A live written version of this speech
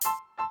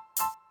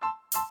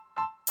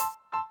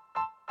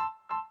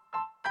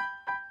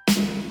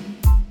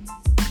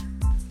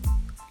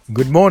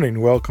Good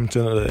morning. Welcome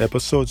to another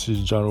episode. This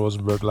is John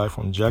Rosenberg live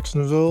from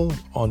Jacksonville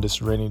on this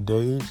rainy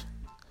day,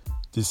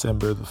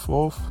 December the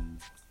 4th.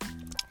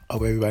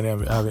 Hope everybody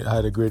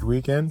had a great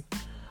weekend.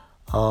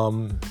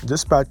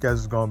 This podcast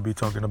is going to be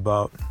talking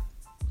about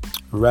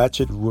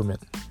ratchet women.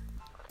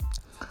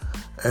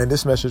 And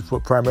this message is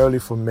primarily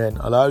for men.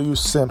 A lot of you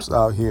simps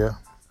out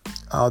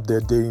there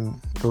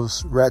dating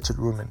those ratchet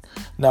women.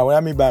 Now, what I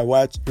mean by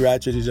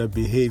ratchet is a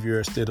behavior,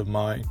 a state of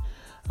mind.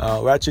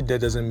 Ratchet, that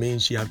doesn't mean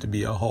she have to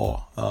be a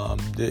whore.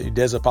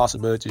 There's a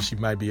possibility she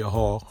might be a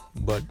whore,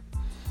 but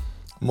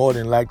more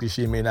than likely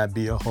she may not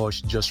be a whore.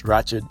 She's just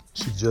ratchet.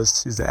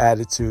 Is the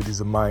attitude, is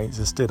the mind, is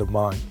a state of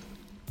mind.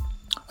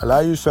 A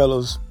lot of you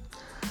fellas,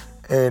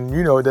 and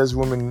there's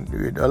women.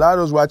 A lot of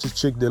those ratchet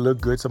chicks, they look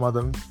good. Some of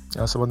them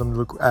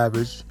look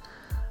average.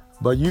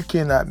 But you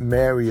cannot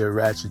marry a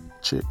ratchet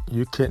chick.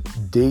 You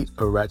can't date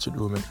a ratchet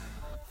woman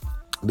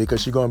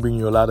because she's gonna bring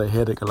you a lot of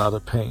headache, a lot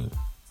of pain.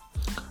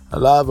 A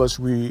lot of us,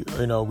 we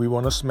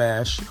want to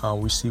smash.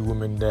 We see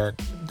women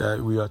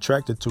that we are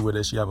attracted to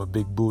whether she have a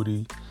big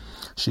booty,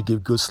 she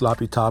give good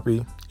sloppy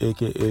toppy,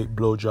 aka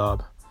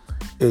blowjob,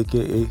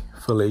 aka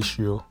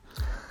fellatio.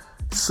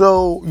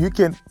 So you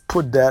can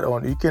put that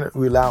on. You can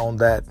rely on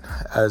that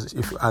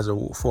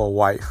for a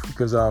wife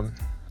because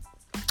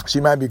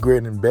she might be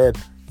great in bed,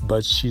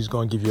 but she's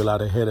gonna give you a lot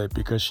of headache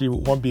because she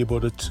won't be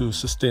able to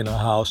sustain a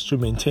house, to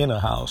maintain a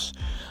house.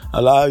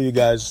 A lot of you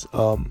guys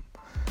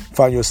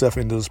find yourself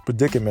in this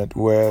predicament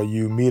where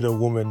you meet a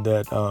woman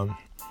that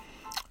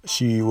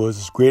she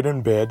was great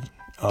in bed.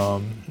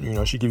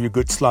 She give you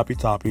good sloppy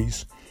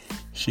toppies.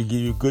 She give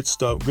you good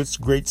stuff,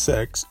 great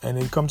sex, and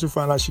then come to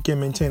find out she can't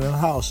maintain a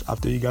house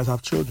after you guys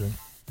have children.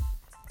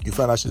 You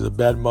find out she's a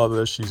bad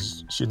mother.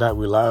 She's not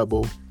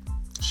reliable.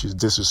 She's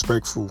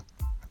disrespectful.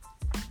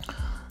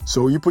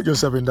 So you put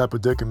yourself in that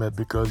predicament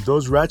because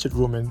those ratchet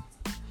women,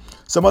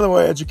 some of them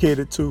are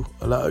educated too.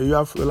 You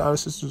have a lot of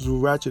sisters who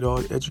ratchet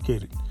are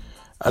educated.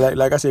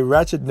 Like I said,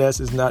 ratchetness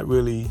is not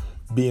really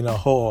being a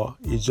whore.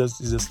 It's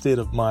a state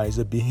of mind. It's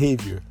a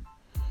behavior.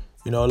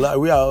 We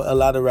are a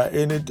lot of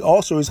and it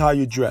also is how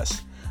you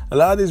dress. A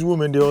lot of these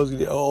women, they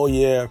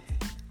always,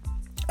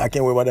 I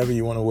can wear whatever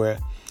you want to wear.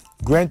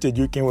 Granted,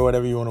 you can wear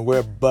whatever you want to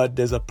wear, but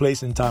there's a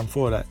place and time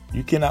for that.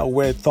 You cannot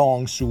wear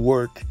thongs to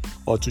work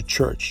or to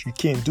church. You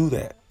can't do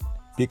that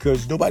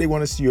because nobody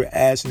want to see your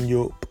ass and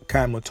your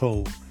camel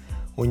toe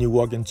when you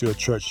walk into a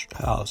church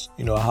house,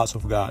 a house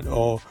of God,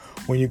 or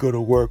when you go to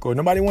work, or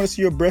nobody want to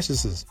see your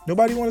breasts.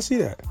 Nobody want to see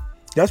that.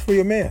 That's for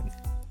your man.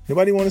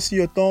 Nobody want to see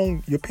your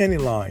thong, your panty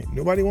line.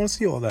 Nobody want to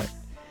see all that.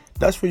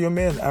 That's for your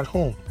man at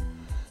home.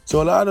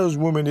 So a lot of those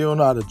women, they don't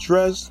know how to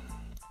dress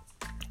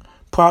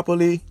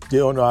properly. They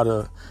don't know how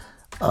to,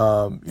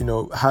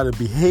 how to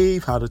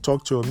behave, how to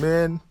talk to a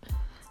man.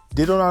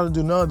 They don't know how to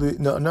do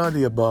none of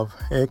the above.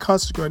 And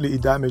consequently,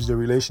 it damages the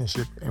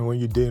relationship. And when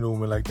you date a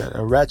woman like that,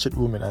 a ratchet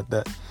woman at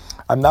that.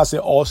 I'm not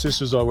saying all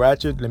sisters are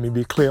ratchet. Let me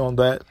be clear on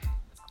that.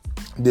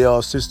 There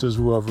are sisters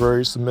who are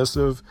very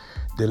submissive.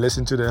 They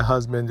listen to their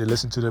husband. They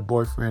listen to their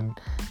boyfriend.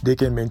 They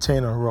can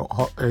maintain a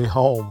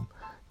home.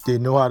 They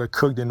know how to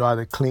cook. They know how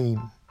to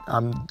clean.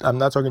 I'm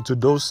not talking to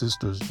those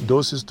sisters.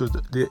 Those sisters,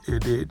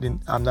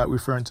 I'm not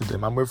referring to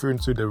them. I'm referring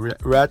to the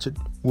ratchet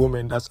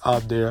woman that's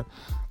out there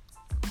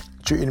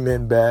treating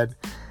men bad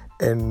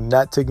and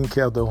not taking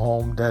care of the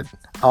home, that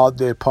out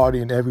there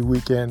partying every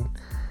weekend.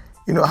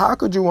 How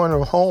could you want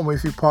a home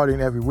if you're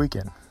partying every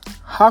weekend?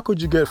 How could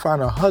you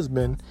find a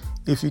husband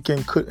if you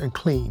can cook and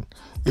clean,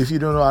 if you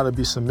don't know how to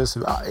be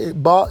submissive?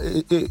 It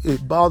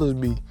bothers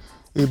me.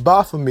 It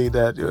baffles me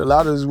that a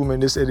lot of these women,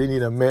 they say they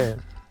need a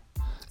man.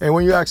 And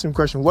when you ask them a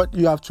question, what do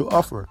you have to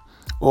offer?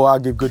 Oh, I'll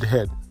give good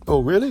head.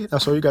 Oh, really?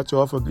 That's all you got to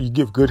offer? You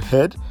give good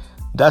head?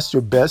 That's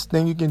your best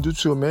thing you can do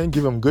to a man?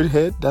 Give him good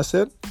head? That's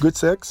it? Good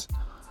sex?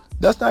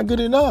 That's not good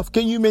enough.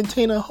 Can you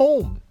maintain a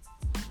home?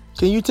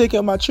 Can you take care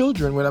of my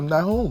children when I'm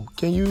not home?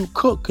 Can you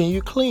cook? Can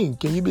you clean?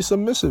 Can you be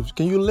submissive?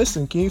 Can you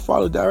listen? Can you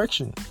follow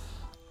direction?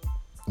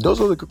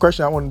 Those are the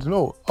questions I wanted to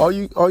know. Are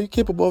you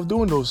capable of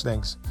doing those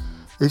things?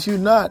 If you're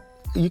not,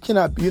 you're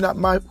not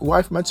my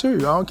wife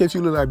material. I don't care if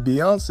you look like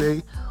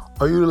Beyonce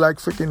or you look like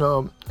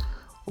freaking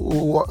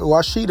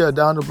Washida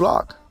down the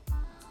block.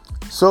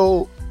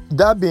 So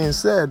that being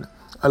said,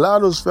 a lot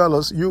of those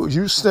fellas,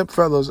 you simp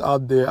fellas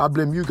out there, I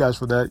blame you guys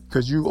for that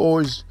because you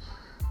always,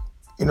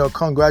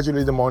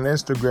 congratulate them on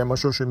Instagram or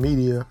social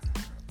media.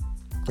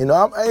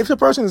 If the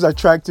person is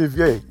attractive,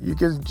 you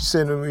can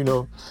send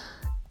them,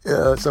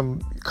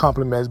 some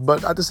compliments.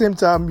 But at the same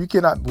time, you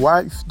cannot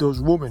wife those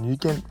women. You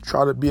can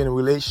try to be in a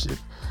relationship.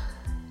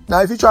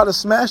 Now, if you try to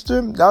smash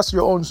them, that's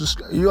your own.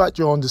 You at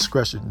your own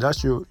discretion.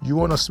 You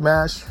want to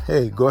smash?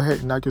 Hey, go ahead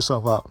and knock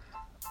yourself out.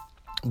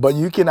 But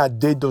you cannot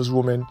date those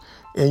women,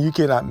 and you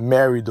cannot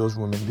marry those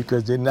women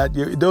because they're not.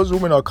 Those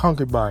women are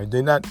concubine.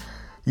 They're not.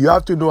 You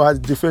have to know how to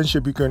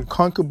differentiate between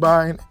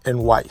concubine and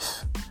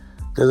wife.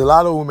 There's a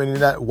lot of women in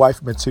that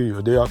wife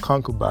material. They are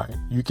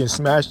concubine. You can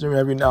smash them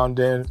every now and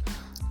then,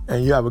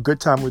 and you have a good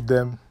time with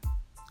them.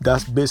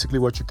 That's basically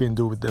what you can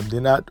do with them.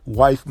 They're not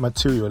wife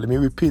material. Let me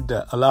repeat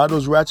that. A lot of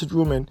those ratchet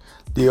women,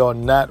 they are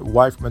not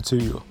wife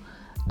material.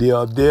 They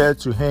are there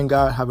to hang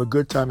out, have a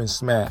good time, and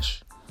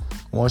smash.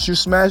 Once you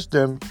smash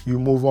them, you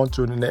move on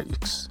to the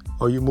next,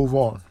 or you move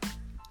on,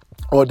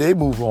 or they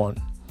move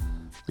on,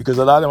 because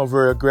a lot of them are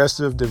very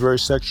aggressive. They're very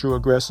sexual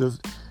aggressive.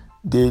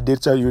 They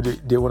tell you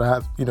they want to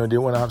have, they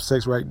want to have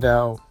sex right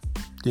now.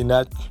 They're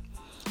not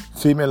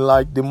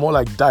female-like. They're more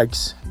like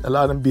dykes. A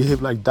lot of them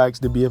behave like dykes.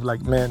 They behave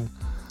like men.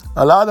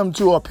 A lot of them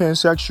too are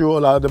pansexual. A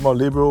lot of them are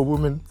liberal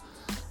women.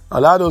 A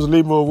lot of those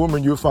liberal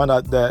women, you'll find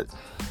out that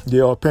they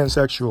are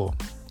pansexual.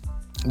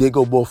 They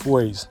go both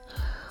ways.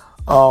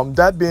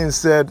 That being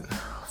said,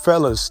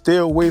 fellas, stay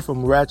away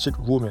from ratchet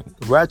women.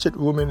 Ratchet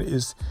women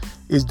is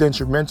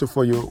detrimental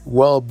for your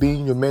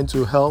well-being, your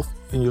mental health,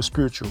 and your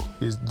spiritual.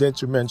 It's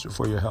detrimental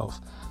for your health.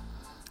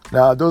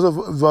 Now, those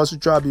of us who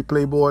try to be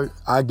playboy,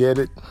 I get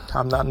it.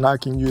 I'm not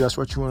knocking you. That's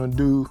what you want to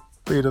do.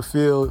 Play the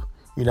field.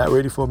 You're not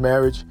ready for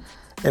marriage.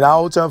 And I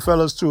will tell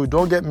fellas too,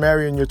 don't get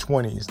married in your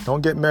 20s.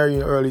 Don't get married in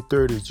your early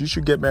 30s. You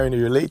should get married in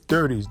your late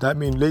 30s. That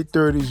means late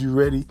 30s, you're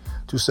ready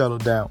to settle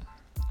down.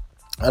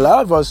 A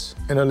lot of us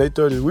in the late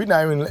 30s, we're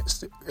not even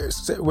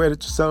ready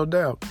to settle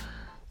down.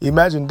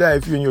 Imagine that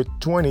if you're in your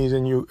 20s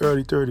and your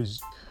early 30s.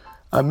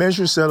 A man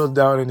should settle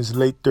down in his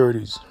late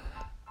 30s.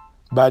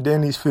 By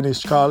then, he's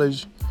finished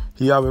college.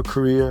 He have a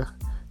career.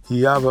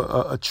 He have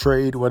a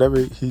trade,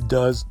 whatever he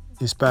does,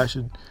 his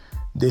passion.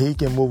 Then he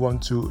can move on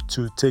to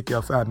take care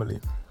of family.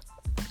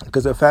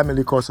 Because a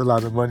family costs a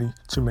lot of money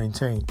to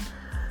maintain.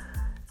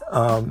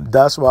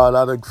 That's why a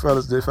lot of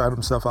fellas, they find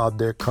themselves out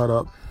there caught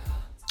up.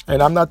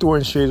 And I'm not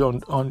throwing shades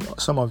on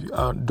some of you,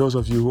 those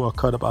of you who are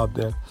caught up out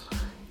there.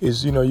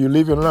 Is, you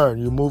live and learn,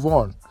 you move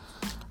on.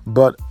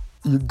 But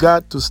you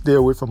got to stay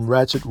away from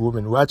ratchet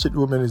women. Ratchet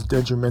woman is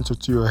detrimental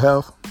to your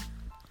health.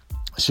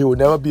 She will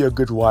never be a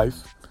good wife.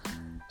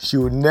 She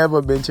will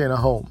never maintain a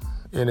home.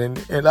 And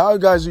a lot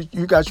of guys,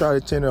 you guys try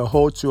to turn a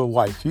hoe to a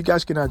wife. You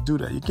guys cannot do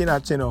that. You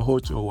cannot turn a hoe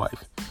to a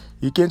wife.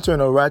 You can't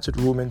turn a ratchet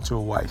woman to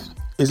a wife.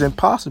 It's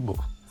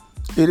impossible.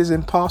 It is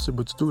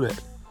impossible to do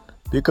that.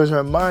 Because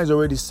her mind's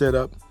already set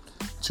up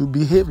to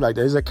behave like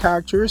that. It's a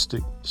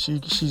characteristic. She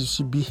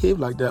behaved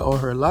like that all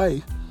her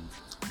life.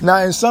 Now,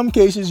 in some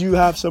cases, you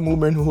have some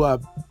women who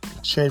have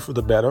changed for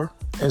the better.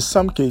 In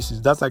some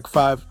cases, that's like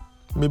 5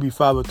 or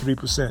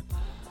 3%.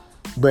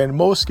 But in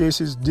most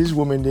cases, these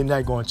women, they're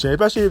not going to change.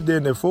 Especially if they're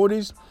in their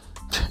 40s,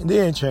 they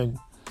ain't changing.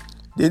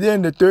 They're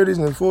in the 30s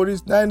and the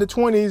 40s. Now in the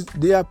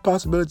 20s, they have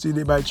possibility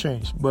they might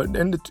change. But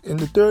in the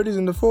 30s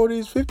and the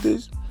 40s,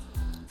 50s,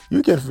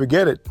 you can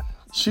forget it.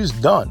 She's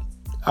done.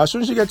 As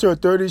soon as she gets to her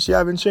 30s, she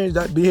haven't changed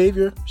that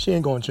behavior. She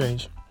ain't going to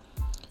change.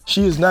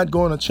 She is not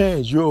going to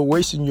change. You're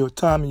wasting your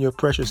time and your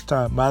precious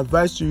time. My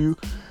advice to you,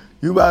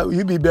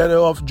 you'd be better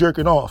off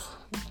jerking off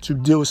to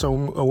deal with a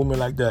woman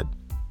like that.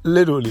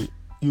 Literally,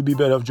 you'd be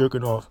better off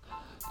jerking off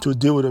to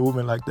deal with a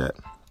woman like that.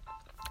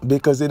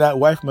 Because they're not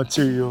wife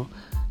material.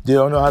 They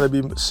don't know how to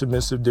be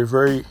submissive. They're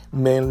very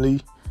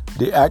manly.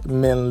 They act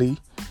manly.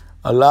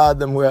 A lot of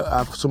them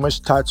have so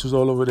much tattoos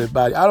all over their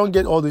body. I don't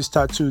get all these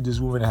tattoos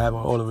these women have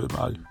all over their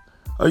body.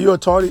 Are you a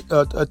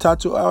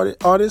tattoo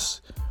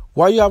artist?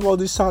 Why you have all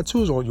these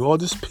tattoos on you, all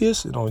this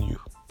piercing on you?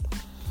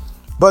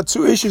 But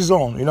to each his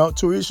own,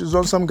 to each his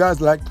own. Some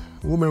guys like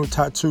women with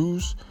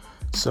tattoos.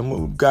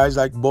 Some guys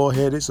like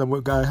bald-headed.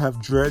 Some guys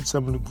have dreads.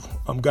 Some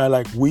guys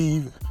like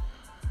weave.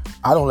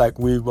 I don't like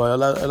weave, but a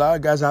lot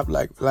of guys have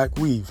like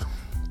weave.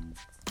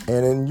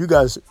 And then you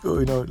guys,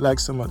 like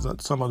some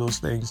of those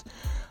things.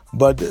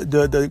 But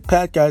the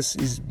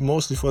podcast is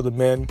mostly for the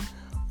men.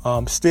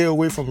 Stay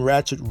away from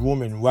ratchet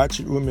women.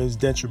 Ratchet women is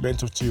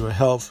detrimental to your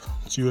health,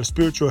 to your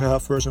spiritual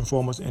health first and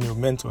foremost, and your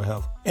mental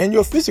health. And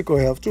your physical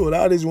health too. A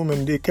lot of these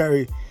women, they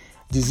carry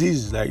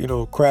diseases like,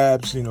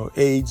 crabs,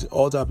 AIDS,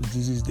 all types of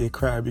diseases they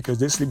carry because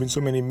they sleep with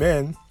so many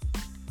men.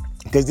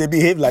 Because they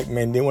behave like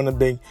men. They want to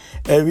bang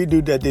every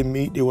dude that they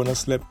meet, they want to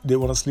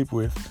sleep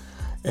with.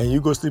 And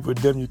you go sleep with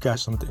them, you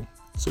catch something.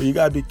 So you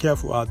got to be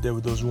careful out there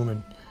with those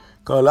women.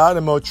 Because a lot of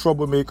them are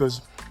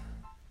troublemakers.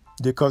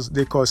 They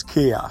cause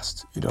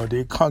chaos.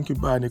 They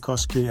concubine, they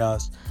cause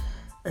chaos.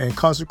 And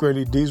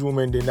consequently, these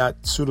women, they're not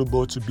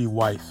suitable to be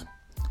wife.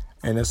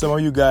 And then some of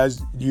you guys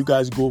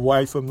go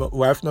wife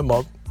them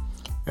up.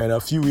 And a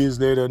few years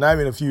later, not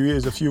even a few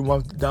years, a few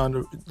months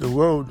down the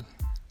road,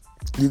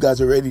 you guys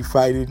are already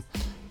fighting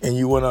and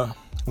you want to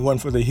run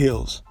for the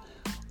hills.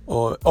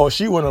 Or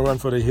she want to run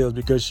for the hills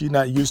because she's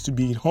not used to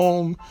being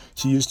home.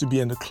 She used to be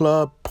in the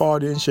club,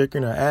 partying,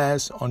 shaking her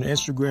ass on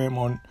Instagram,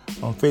 on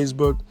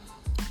Facebook.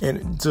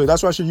 And so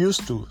that's what she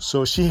used to.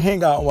 So she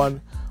hang out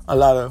with a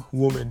lot of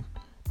women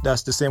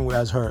that's the same way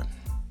as her.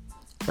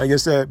 Like I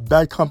said,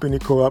 bad company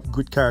corrupt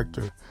good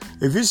character.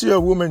 If you see a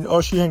woman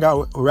or she hang out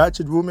with a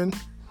ratchet woman,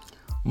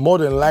 more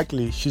than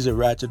likely she's a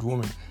ratchet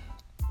woman.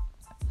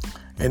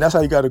 And that's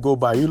how you got to go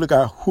by. You look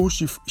at who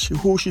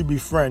she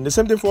befriend. The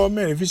same thing for a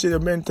man. If you see a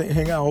man hang out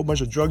with a whole bunch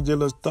of drug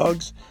dealers,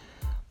 thugs,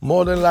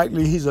 more than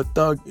likely he's a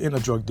thug and a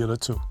drug dealer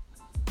too.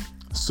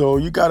 So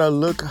you got to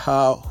look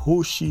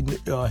who she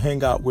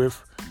hang out with,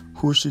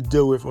 who she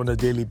deal with on a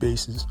daily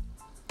basis.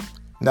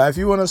 Now, if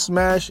you want to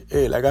smash,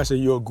 hey, like I said,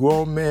 you're a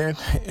grown man.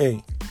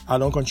 Hey, I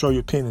don't control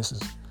your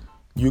penises.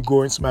 You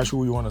go and smash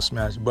who you want to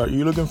smash. But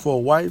you're looking for a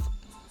wife,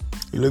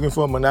 you're looking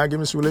for a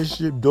monogamous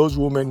relationship, those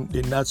women,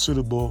 they're not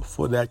suitable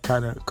for that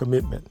kind of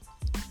commitment.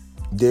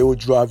 They will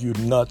drive you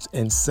nuts,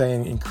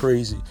 insane, and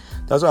crazy.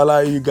 That's why a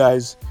lot of you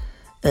guys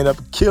end up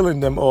killing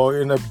them or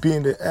end up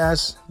being the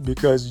ass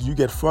because you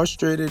get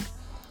frustrated.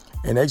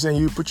 And next thing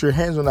you put your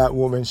hands on that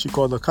woman, she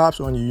called the cops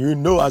on you. You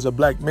know, as a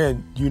black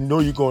man, you know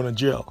you're going to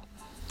jail.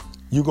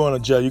 You're going to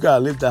jail. You got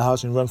to leave the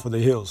house and run for the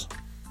hills.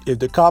 If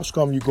the cops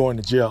come, you're going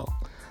to jail.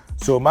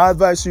 So my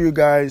advice to you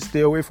guys,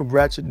 stay away from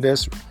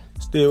ratchetness.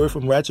 Stay away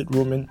from ratchet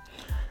women.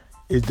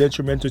 It's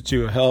detrimental to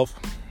your health.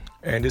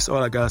 And this is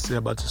all I got to say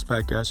about this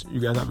podcast. You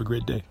guys have a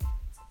great day.